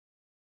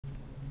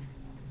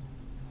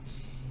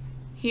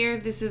Here,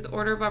 this is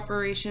order of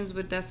operations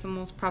with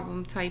decimals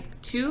problem type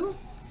 2.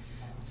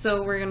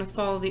 So we're going to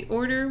follow the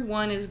order.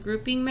 1 is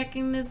grouping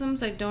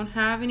mechanisms. I don't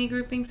have any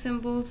grouping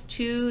symbols.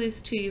 2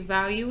 is to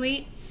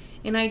evaluate.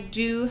 And I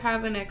do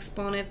have an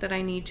exponent that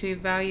I need to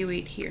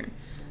evaluate here.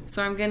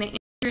 So I'm going to enter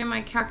in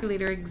my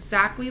calculator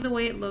exactly the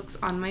way it looks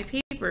on my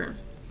paper.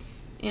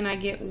 And I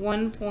get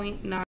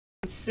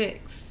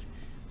 1.96.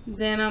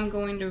 Then I'm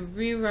going to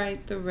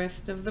rewrite the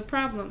rest of the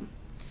problem.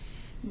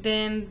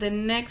 Then the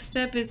next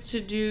step is to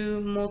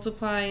do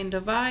multiply and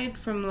divide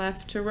from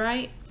left to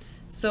right.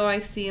 So I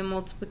see a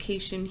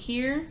multiplication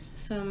here.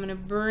 So I'm going to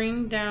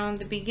bring down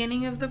the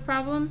beginning of the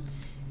problem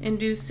and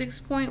do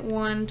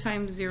 6.1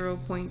 times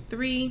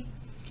 0.3.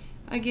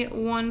 I get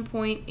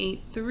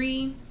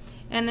 1.83.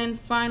 And then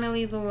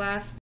finally the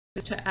last step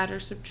is to add or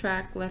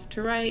subtract left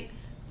to right.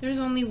 There's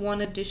only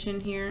one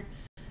addition here.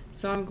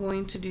 So I'm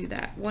going to do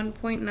that.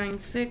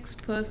 1.96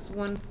 plus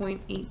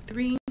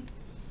 1.83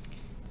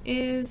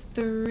 is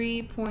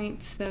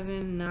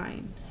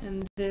 3.79,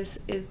 and this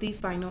is the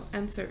final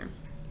answer.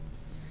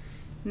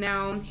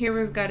 Now here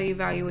we've got to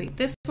evaluate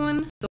this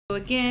one. So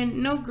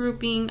again, no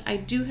grouping. I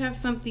do have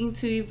something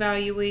to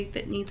evaluate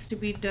that needs to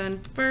be done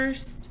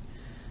first.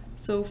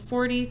 So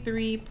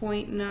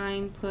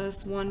 43.9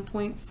 plus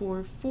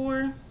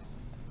 1.44.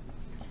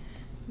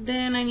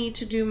 Then I need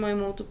to do my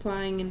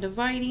multiplying and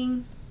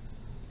dividing.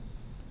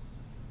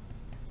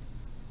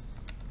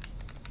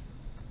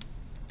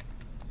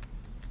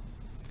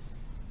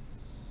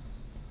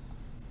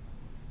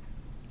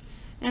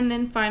 And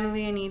then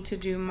finally I need to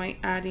do my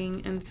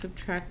adding and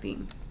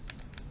subtracting.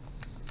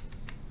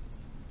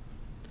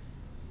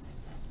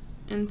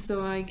 And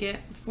so I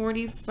get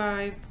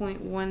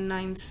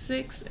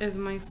 45.196 as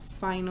my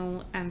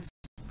final answer.